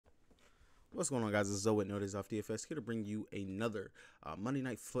What's going on, guys? It's Zoe with Notice off DFS here to bring you another Monday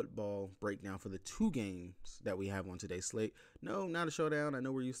Night Football breakdown for the two games that we have on today's slate. No, not a showdown. I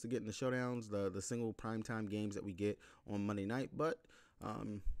know we're used to getting the showdowns, the single primetime games that we get on Monday night, but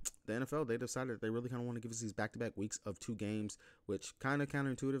the NFL, they decided they really kind of want to give us these back-to-back weeks of two games, which kind of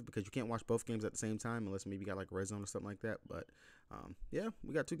counterintuitive because you can't watch both games at the same time unless maybe you got like red zone or something like that. But yeah,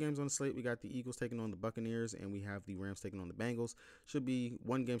 we got two games on the slate. We got the Eagles taking on the Buccaneers, and we have the Rams taking on the Bengals.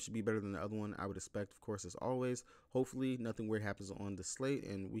 One game should be better than the other one, I would expect, of course, as always. Hopefully, nothing weird happens on the slate,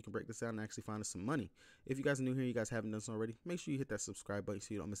 and we can break this out and actually find us some money. If you guys are new here, you guys haven't done so already, make sure you hit that subscribe button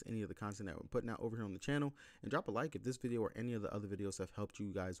so you don't miss any of the content that we're putting out over here on the channel, and drop a like if this video or any of the other videos have helped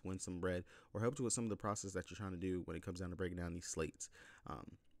you guys win some bread or helped you with some of the process that you're trying to do when it comes down to breaking down these slates.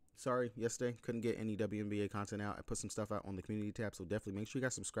 Sorry, yesterday couldn't get any WNBA content out. I put some stuff out on the community tab, so definitely make sure you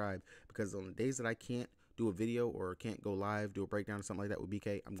guys subscribe, because on the days that I can't do a video or can't go live, do a breakdown or something like that with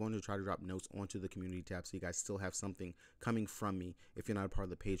BK, I'm going to try to drop notes onto the community tab so you guys still have something coming from me if you're not a part of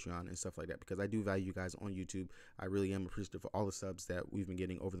the Patreon and stuff like that, because I do value you guys on YouTube. I really am appreciative for all the subs that we've been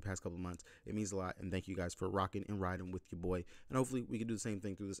getting over the past couple of months. It means a lot, and thank you guys for rocking and riding with your boy, and hopefully we can do the same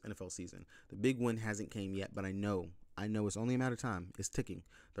thing through this NFL season. The big win hasn't came yet, but I know it's only a matter of time. It's ticking.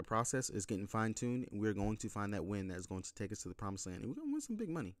 The process is getting fine-tuned, and we're going to find that win that is going to take us to the promised land, and we're going to win some big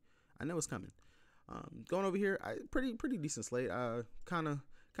money. I know it's coming. Going over here, pretty decent slate. Kind of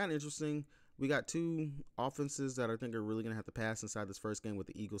interesting. We got two offenses that I think are really going to have to pass inside this first game, with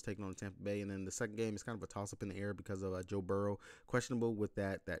the Eagles taking on Tampa Bay. And then the second game is kind of a toss-up in the air because of Joe Burrow, questionable with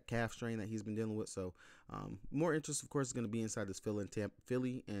that calf strain that he's been dealing with. So more interest, of course, is going to be inside this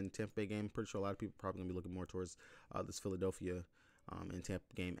Philly and Tampa Bay game. Pretty sure a lot of people are probably going to be looking more towards this Philadelphia and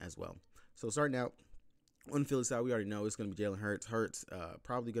Tampa game as well. So starting out on the Philly side, we already know it's going to be Jalen Hurts.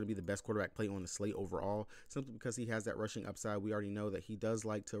 Probably going to be the best quarterback play on the slate overall, simply because he has that rushing upside. We already know that he does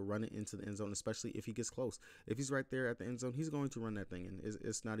like to run it into the end zone, especially if he gets close. If he's right there at the end zone, he's going to run that thing, and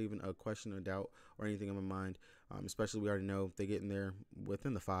it's not even a question or doubt or anything in my mind. Especially we already know if they get in there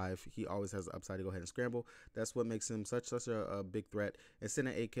within the 5, he always has the upside to go ahead and scramble. That's what makes him such a big threat. And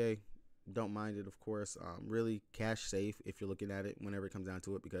sitting at 8K, don't mind it, of course. Really cash safe if you're looking at it whenever it comes down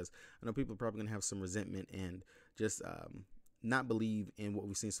to it, because I know people are probably going to have some resentment and just not believe in what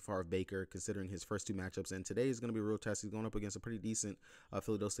we've seen so far of Baker, considering his first two matchups. And today is going to be a real test. He's going up against a pretty decent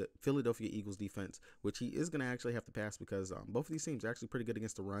Philadelphia Eagles defense, which he is going to actually have to pass, because both of these teams are actually pretty good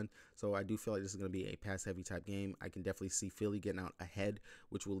against the run. So I do feel like this is going to be a pass-heavy type game. I can definitely see Philly getting out ahead,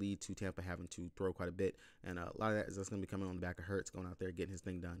 which will lead to Tampa having to throw quite a bit. And a lot of that is just going to be coming on the back of Hurts, going out there getting his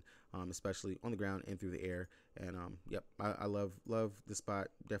thing done, especially on the ground and through the air. And yep, I love this spot.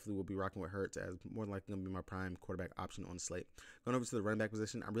 Definitely will be rocking with Hurts as more than likely going to be my prime quarterback option on the slate. Going over to the running back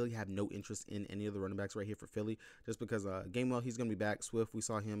position, I really have no interest in any of the running backs right here for Philly, just because Gainwell, he's going to be back. Swift, we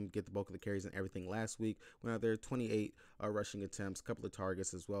saw him get the bulk of the carries and everything last week. Went out there, 28 rushing attempts, a couple of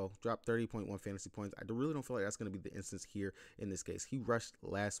targets as well. Dropped 30.1 fantasy points. I really don't feel like that's going to be the instance here in this case. He rushed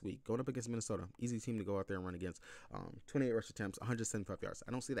last week, going up against Minnesota. Easy team to go out there and run against. 28 rush attempts, 175 yards.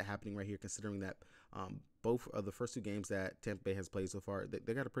 I don't see that happening right here, considering that both of the first two games that Tampa Bay has played so far,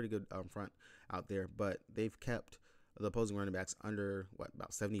 they got a pretty good front out there, but they've kept the opposing running backs under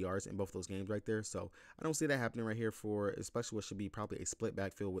about 70 yards in both of those games right there. So I don't see that happening right here, for especially what should be probably a split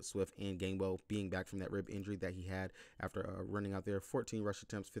backfield with Swift and Gainwell being back from that rib injury that he had after running out there. 14 rush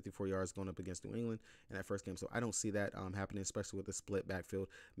attempts, 54 yards going up against New England in that first game. So I don't see that happening, especially with the split backfield.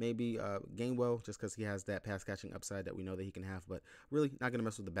 Maybe Gainwell, just because he has that pass catching upside that we know that he can have, but really not going to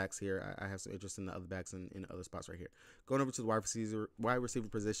mess with the backs here. I have some interest in the other backs in other spots right here. Going over to the wide receiver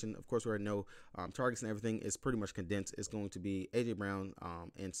position, of course, we already know targets and everything is pretty much condensed. It's going to be A.J. Brown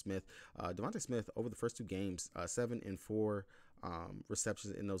and Smith. Devontae Smith, over the first two games, 7 and 4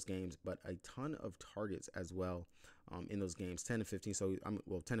 receptions in those games, but a ton of targets as well in those games, 10 and 15. So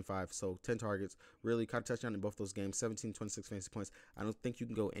well, 10 and 5, so 10 targets. Really caught a touchdown in both those games, 17, 26 fantasy points. I don't think you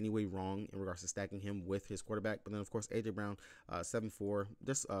can go any way wrong in regards to stacking him with his quarterback. But then, of course, A.J. Brown, 7-4,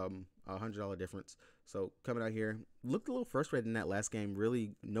 just $100 difference. So coming out here, looked a little frustrated in that last game.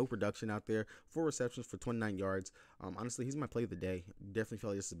 Really no production out there. 4 receptions for 29 yards. Honestly, he's my play of the day. Definitely feel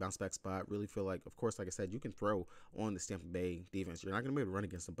like this is a bounce back spot. Really feel like, of course, like I said, you can throw on the Tampa Bay defense. You're not going to be able to run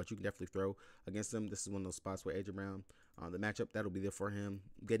against them, but you can definitely throw against them. This is one of those spots where A.J. Brown, the matchup, that'll be there for him.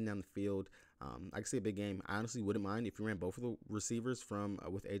 Getting down the field, I can see a big game. I honestly wouldn't mind if you ran both of the receivers from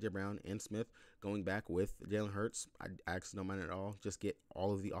with A.J. Brown and Smith going back with Jalen Hurts. I actually don't mind it at all. Just get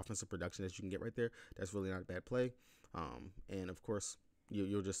all of the offensive production that you can get right there. That's really not a bad play. And of course,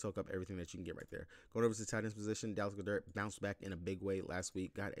 you'll just soak up everything that you can get right there. Going over to the tight ends position, Dallas Goedert bounced back in a big way last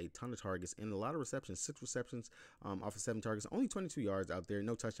week, got a ton of targets and a lot of receptions, 6 receptions off of 7 targets, only 22 yards out there,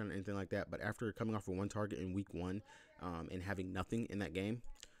 no touchdown or anything like that. But after coming off of 1 target in week 1 and having nothing in that game,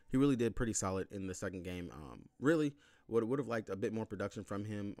 he really did pretty solid in the second game. Really would have liked a bit more production from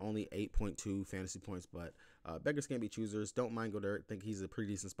him, only 8.2 fantasy points, but beggars can't be choosers. Don't mind Goedert, think he's a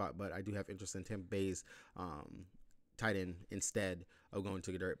pretty decent spot, but I do have interest in Tampa Bay's tight end instead of going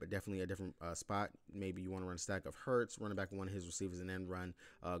to Goedert, but definitely a different spot. Maybe you want to run a stack of Hurts, running back one of his receivers, and then run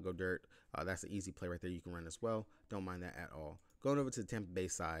Goedert. That's an easy play right there. You can run as well. Don't mind that at all. Going over to the Tampa Bay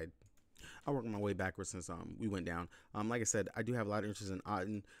side, I worked my way backwards since we went down. Like I said, I do have a lot of interest in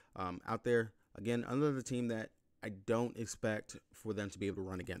Otten out there. Again, another team that I don't expect for them to be able to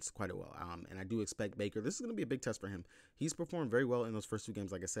run against quite a well. And I do expect Baker. This is going to be a big test for him. He's performed very well in those first 2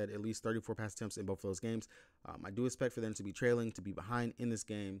 games. Like I said, at least 34 pass attempts in both of those games. I do expect for them to be trailing, to be behind in this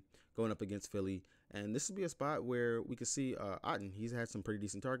game, going up against Philly. And this would be a spot where we could see Otten. He's had some pretty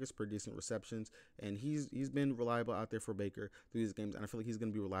decent targets, pretty decent receptions, and he's been reliable out there for Baker through these games. And I feel like he's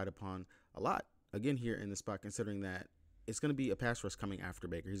going to be relied upon a lot, again, here in this spot, considering that it's going to be a pass rush coming after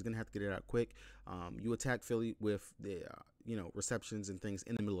Baker. He's going to have to get it out quick. You attack Philly with the receptions and things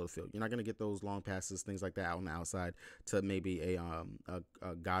in the middle of the field. You're not going to get those long passes, things like that out on the outside to maybe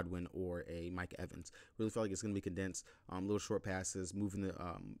a Godwin or a Mike Evans. Really feel like it's going to be condensed, little short passes, moving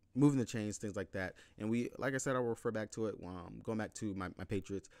the chains, things like that. And like I said, I'll refer back to it. Going back to my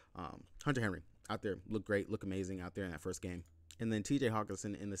Patriots, Hunter Henry out there looked great, looked amazing out there in that first game. And then TJ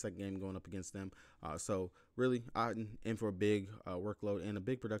Hawkinson in the second game going up against them. So really in for a big workload and a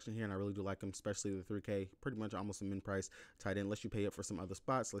big production here. And I really do like him, especially the 3K, pretty much almost a min price tight end. Unless you pay up for some other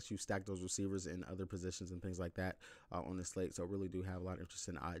spots, unless you stack those receivers in other positions and things like that on the slate. So really do have a lot of interest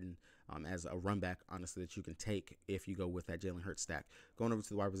in Otten as a run back, honestly, that you can take if you go with that Jalen Hurts stack. Going over to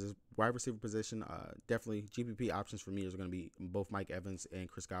the wide receiver position, definitely GPP options for me is going to be both Mike Evans and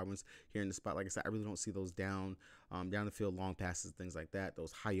Chris Godwin's here in the spot. Like I said, I really don't see those down the field, long passes, things like that,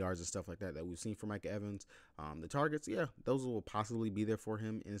 those high yards and stuff like that we've seen for Mike Evans. The targets, yeah, those will possibly be there for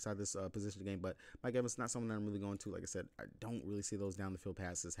him inside this position game, but Mike Evans is not someone that I'm really going to. Like I said, I don't really see those down the field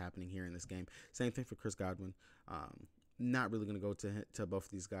passes happening here in this game. Same thing for Chris Godwin. Not really going to go to both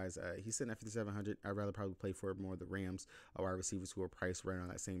of these guys. He's sitting at 5,700. I'd rather probably play for more of the Rams wide receivers who are priced right on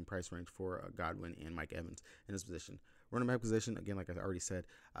that same price range for Godwin and Mike Evans in this position. Running back position, again, like I already said,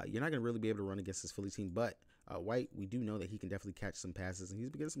 you're not going to really be able to run against this Philly team, but White, we do know that he can definitely catch some passes, and he's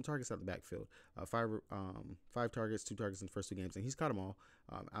been getting some targets out the backfield. 5 targets, 2 targets in the first 2 games, and he's caught them all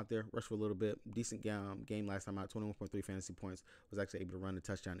out there. Rushed for a little bit. Decent game last time out, 21.3 fantasy points. Was actually able to run a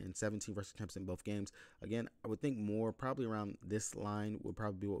touchdown in 17 rush attempts in both games. Again, I would think more probably around this line would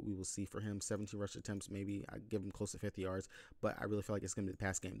probably be what we will see for him. 17 rush attempts, maybe I give him close to 50 yards, but I really feel like it's going to be the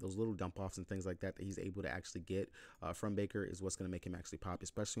pass game. Those little dump offs and things like that he's able to actually get from Baker is what's going to make him actually pop,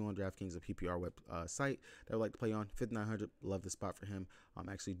 especially on DraftKings, a PPR web site that I would like to play on. 5,900, love the spot for him.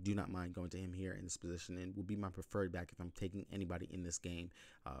 Actually do not mind going to him here in this position, and will be my preferred back if I'm taking anybody in this game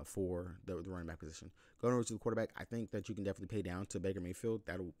for the running back position. Going over to the quarterback, I think that you can definitely pay down to Baker Mayfield.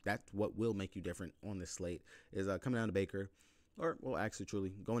 That's what will make you different on this slate, is coming down to Baker, or well, actually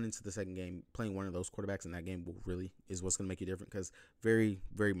truly going into the second game, playing one of those quarterbacks in that game will really is what's going to make you different, because very,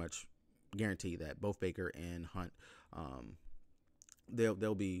 very much guarantee that both Baker and Hunt,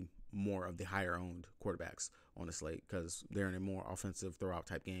 they'll be more of the higher owned quarterbacks on the slate, because they're in a more offensive throw-out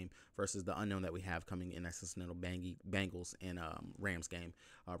type game versus the unknown that we have coming in that Cincinnati Bengals and Rams game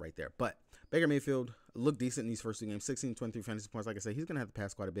right there. But Baker Mayfield looked decent in these first 2 games, 16, 23 fantasy points. Like I said, he's going to have to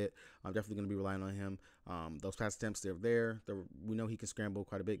pass quite a bit. I'm definitely going to be relying on him. Those pass attempts, they're there. We know he can scramble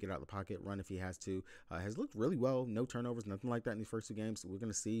quite a bit, get out of the pocket, run if he has to. Has looked really well. No turnovers, nothing like that in these first 2 games. So we're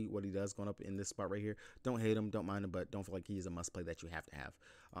going to see what he does going up in this spot right here. Don't hate him, don't mind him, but don't feel like he's a must play that you have to have.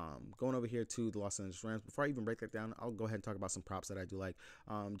 Going over here to the Los Angeles Rams, before I even break that down, I'll go ahead and talk about some props that I do like.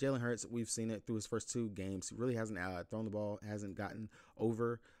 Jalen Hurts, we've seen it through his first 2 games. He really hasn't thrown the ball, hasn't gotten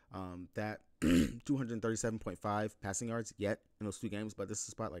over that 237.5 passing yards yet in those 2 games, but this is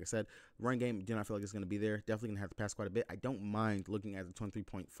a spot, like I said, run game, do not feel like it's going to be there. Definitely going to have to pass quite a bit. I don't mind looking at the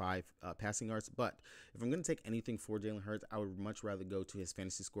 23.5 passing yards, but if I'm going to take anything for Jalen Hurts, I would much rather go to his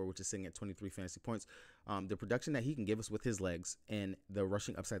fantasy score, which is sitting at 23 fantasy points. The production that he can give us with his legs and the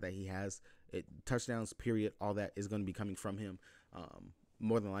rushing upside that he has, touchdowns, period, all that is going to be coming from him.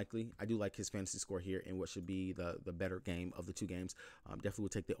 More than likely, I do like his fantasy score here in what should be the better game of the 2 games. Definitely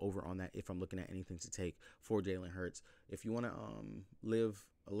would take the over on that if I'm looking at anything to take for Jalen Hurts. If you want to live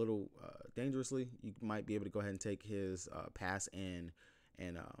a little dangerously, you might be able to go ahead and take his pass and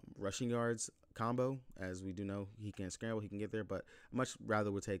rushing yards combo. As we do know, he can scramble, he can get there, but I much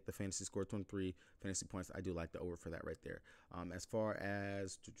rather would take the fantasy score 23 fantasy points. I do like the over for that right there. As far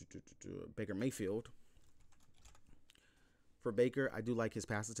as Baker Mayfield, for Baker, I do like his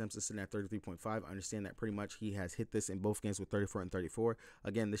pass attempts is sitting at 33.5. I understand that pretty much he has hit this in both games with 34 and 34.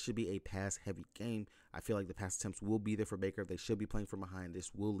 Again, this should be a pass-heavy game. I feel like the pass attempts will be there for Baker. They should be playing from behind.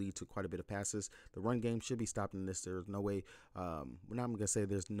 This will lead to quite a bit of passes. The run game should be stopped in this. There's no way. We're not going to say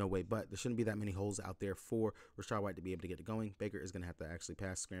there's no way, but there shouldn't be that many holes out there for Rachaad White to be able to get it going. Baker is going to have to actually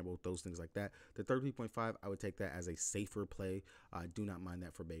pass, scramble, those things like that. The 33.5, I would take that as a safer play. I do not mind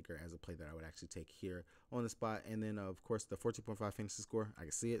that for Baker as a play that I would actually take here on the spot. And then, of course, the 14.5 fantasy score, I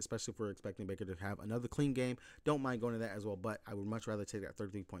can see it, especially if we're expecting Baker to have another clean game. Don't mind going to that as well, but I would much rather take that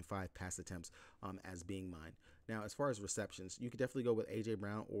 33.5 pass attempts as being mine. Now, as far as receptions, you could definitely go with A.J.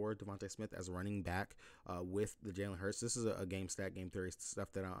 Brown or Devontae Smith as running back with the Jalen Hurts. This is a game stat, game theory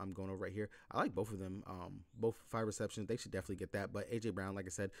stuff that I'm going over right here. I like both of them. Both 5 receptions, they should definitely get that. But A.J. Brown, like I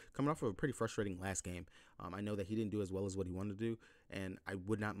said, coming off of a pretty frustrating last game. I know that he didn't do as well as what he wanted to do, and I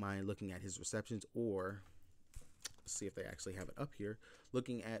would not mind looking at his receptions or see if they actually have it up here,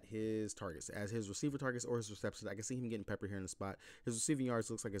 looking at his targets as his receiver targets or his receptions. I can see him getting pepper here in the spot. His receiving yards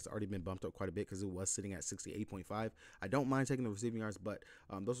looks like it's already been bumped up quite a bit because it was sitting at 68.5. I don't mind taking the receiving yards, but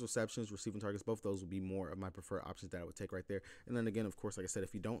those receptions, receiving targets, both those would be more of my preferred options that I would take right there. And then again, of course, like I said,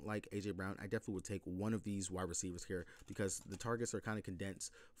 if you don't like A.J. Brown, I definitely would take one of these wide receivers here because the targets are kind of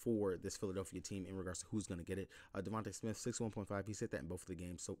condensed for this Philadelphia team in regards to who's going to get it. Devontae Smith, 61.5. He's hit that in both of the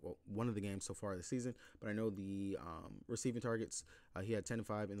games, so one of the games so far this season. But I know the receiving targets, he had 10 and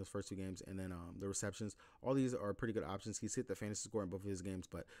 5 in those first 2 games, and then the receptions, all these are pretty good options. He's hit the fantasy score in both of his games,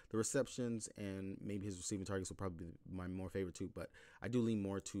 but the receptions and maybe his receiving targets will probably be my more favorite too. But I do lean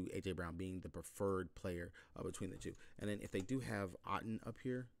more to A.J. Brown being the preferred player between the two. And then if they do have Otten up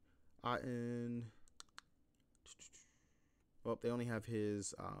here, Otten, well, they only have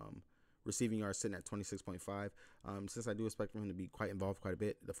his receiving yards sitting at 26.5. Since I do expect for him to be quite involved quite a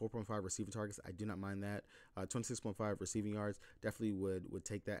bit, the 4.5 receiving targets, I do not mind that. 26.5 receiving yards, definitely would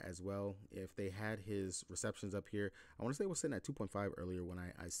take that as well. If they had his receptions up here, I want to say it was sitting at 2.5 earlier when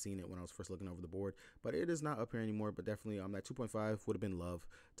I seen it when I was first looking over the board, but it is not up here anymore. But definitely that 2.5 would have been love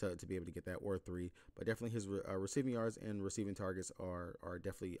to be able to get that, or 3. But definitely his receiving yards and receiving targets are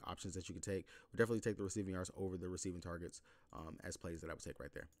definitely options that you could take. Would definitely take the receiving yards over the receiving targets as plays that I would take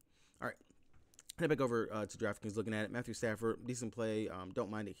right there. All right, head back over to DraftKings, looking at it. Matthew Stafford, decent play.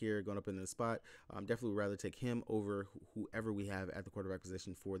 Don't mind it here, going up in the spot. Definitely would rather take him over whoever we have at the quarterback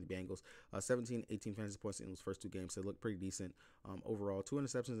position for the Bengals. 17, 18 fantasy points in those first 2 games, so it looked pretty decent. Overall, 2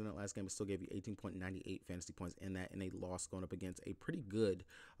 interceptions in that last game, but still gave you 18.98 fantasy points in that, and a loss going up against a pretty good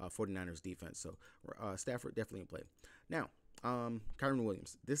 49ers defense. So Stafford definitely in play. Now, Kyren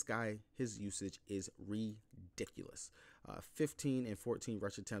Williams, this guy, his usage is ridiculous. 15 and 14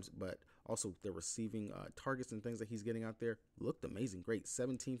 rush attempts, but also the receiving targets and things that he's getting out there looked amazing. Great.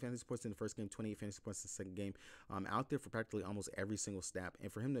 17 fantasy points in the first game, 28 fantasy points in the second game. Out there for practically almost every single snap.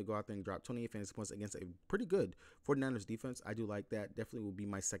 And for him to go out there and drop 28 fantasy points against a pretty good 49ers defense, I do like that. Definitely will be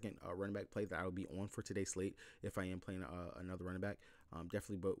my second running back play that I will be on for today's slate if I am playing another running back.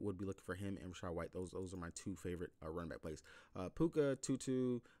 Definitely would be looking for him and Rachaad White. Those are my 2 favorite running back plays. Puka,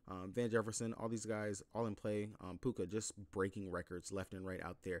 Tutu, Van Jefferson, all these guys all in play. Puka just breaking records left and right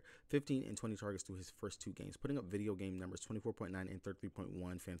out there. 15 and 20 targets through his first 2 games, putting up video game numbers, 24.9 and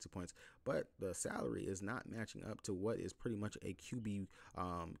 33.1 fantasy points. But the salary is not matching up to what is pretty much a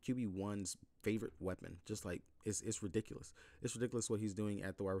QB1's favorite weapon. Just like it's ridiculous. It's ridiculous what he's doing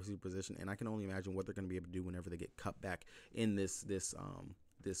at the wide receiver position, and I can only imagine what they're going to be able to do whenever they get cut back in this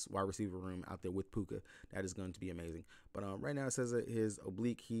wide receiver room out there with Puka. That is going to be amazing. But right now it says that his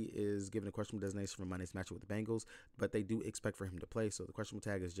oblique, he is given a questionable designation for Monday's matchup with the Bengals, but they do expect for him to play. So the questionable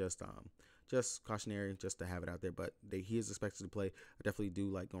tag is just cautionary, just to have it out there. But he is expected to play. I definitely do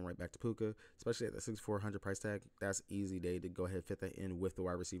like going right back to Puka, especially at the 6,400 price tag. That's easy day to go ahead and fit that in with the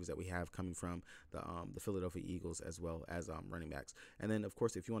wide receivers that we have coming from the Philadelphia Eagles as well as running backs. And then of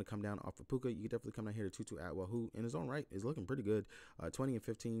course, if you want to come down off of Puka, you can definitely come down here to Tutu Atwell, who in his own right is looking pretty good. 20 and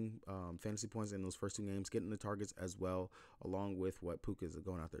 15 fantasy points in those first 2 games, getting the targets as well, along with what Puka is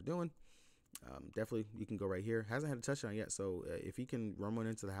going out there doing. Definitely, you can go right here. Hasn't had a touchdown yet, so if he can run one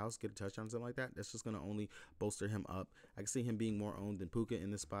into the house, get a touchdown, something like that, that's just going to only bolster him up. I can see him being more owned than Puka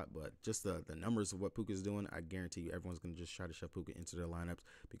in this spot, but just the numbers of what Puka is doing, I guarantee you everyone's going to just try to shove Puka into their lineups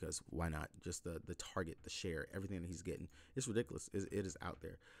because why not? Just the target, the share, everything that he's getting, it's ridiculous. It is out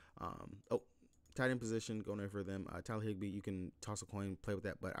there. Tight end position, going over for them. Tyler Higbee, you can toss a coin, play with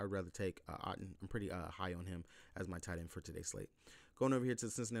that, but I'd rather take Otten. I'm pretty high on him as my tight end for today's slate. Going over here to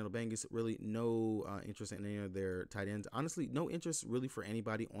the Cincinnati Bengals, really no interest in any of their tight ends. Honestly, no interest really for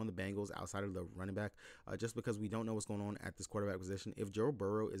anybody on the Bengals outside of the running back, just because we don't know what's going on at this quarterback position. If Joe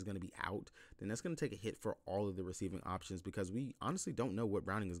Burrow is going to be out, then that's going to take a hit for all of the receiving options, because we honestly don't know what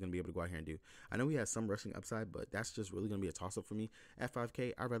Browning is going to be able to go out here and do. I know he has some rushing upside, but that's just really going to be a toss-up for me. At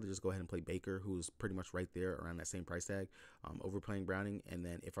 5K, I'd rather just go ahead and play Baker, who's pretty much right there around that same price tag, over playing Browning. And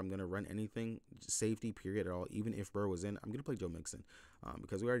then if I'm going to run anything, safety period at all, even if Burrow was in, I'm going to play Joe Mixon,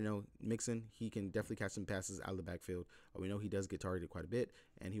 because we already know Mixon, he can definitely catch some passes out of the backfield. We know he does get targeted quite a bit,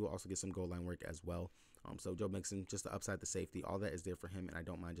 and he will also get some goal line work as well. So Joe Mixon, just the upside, the safety, all that is there for him, and I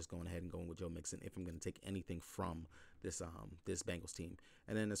don't mind just going ahead and going with Joe Mixon if I'm going to take anything from this this Bengals team.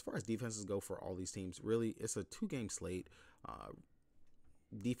 And then as far as defenses go for all these teams, really it's a 2-game slate.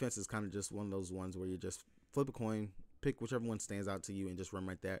 Defense is kind of just one of those ones where you just flip a coin, pick whichever one stands out to you, and just run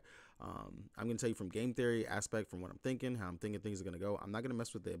right there. I'm going to tell you from game theory aspect, from what I'm thinking, how I'm thinking things are going to go. I'm not going to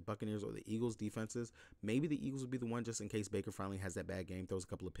mess with the Buccaneers or the Eagles defenses. Maybe the Eagles would be the one, just in case Baker finally has that bad game, throws a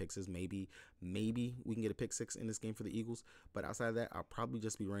couple of pick-sixes. Maybe we can get a pick-6 in this game for the Eagles. But outside of that, I'll probably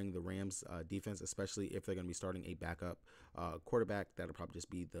just be running the Rams defense, especially if they're going to be starting a backup quarterback. That'll probably just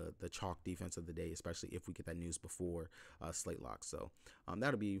be the chalk defense of the day, especially if we get that news before slate lock. So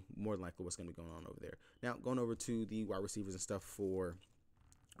that'll be more than likely what's going to be going on over there. Now, going over to the wide receivers and stuff for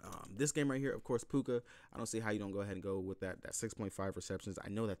this game right here, of course, Puka, I don't see how you don't go ahead and go with that 6.5 receptions. I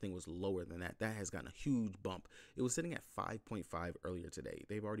know that thing was lower than that. That has gotten a huge bump. It was sitting at 5.5 earlier today.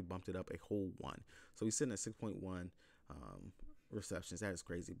 They've already bumped it up a whole 1. So he's sitting at 6.1 receptions. That is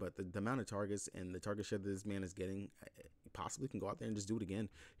crazy. But the amount of targets and the target share that this man is getting, possibly can go out there and just do it again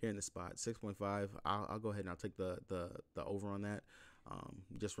here in the spot. 6.5. I'll go ahead and I'll take the over on that.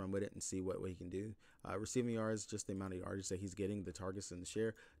 Just run with it and see what he can do. Receiving yards, just the amount of yardage that he's getting, the targets and the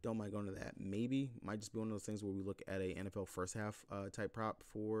share. Don't mind going to that. Maybe might just be one of those things where we look at a NFL first half type prop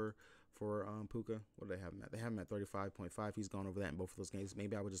for Puka. What do they have him at? They have him at 35.5. He's gone over that in both of those games.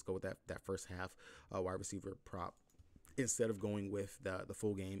 Maybe I would just go with that first half wide receiver prop instead of going with the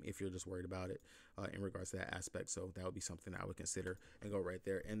full game, if you're just worried about it in regards to that aspect. So that would be something I would consider and go right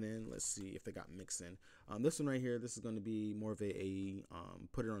there. And then let's see if they got Mixon. This one right here, this is going to be more of a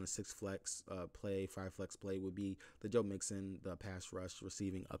put it on a 6 flex play, 5 flex play, would be the Joe Mixon, the pass rush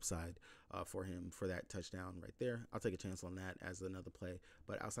receiving upside for him for that touchdown right there. I'll take a chance on that as another play.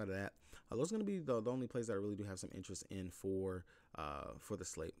 But outside of that, those are going to be the only plays that I really do have some interest in for the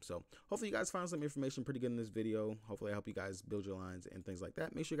slate. So hopefully you guys found some information pretty good in this video. Hopefully I help you guys build your lines and things like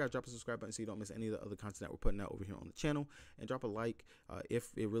that. Make sure you guys drop a subscribe button so you don't miss any of the other content that we're putting out over here on the channel, and drop a like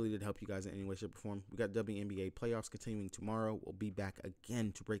if it really did help you guys in any way, shape, or form. We got WNBA playoffs continuing tomorrow. We'll be back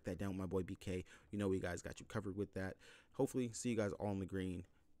again to break that down with my boy BK. You know we guys got you covered with that. Hopefully see you guys all in the green.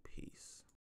 Peace.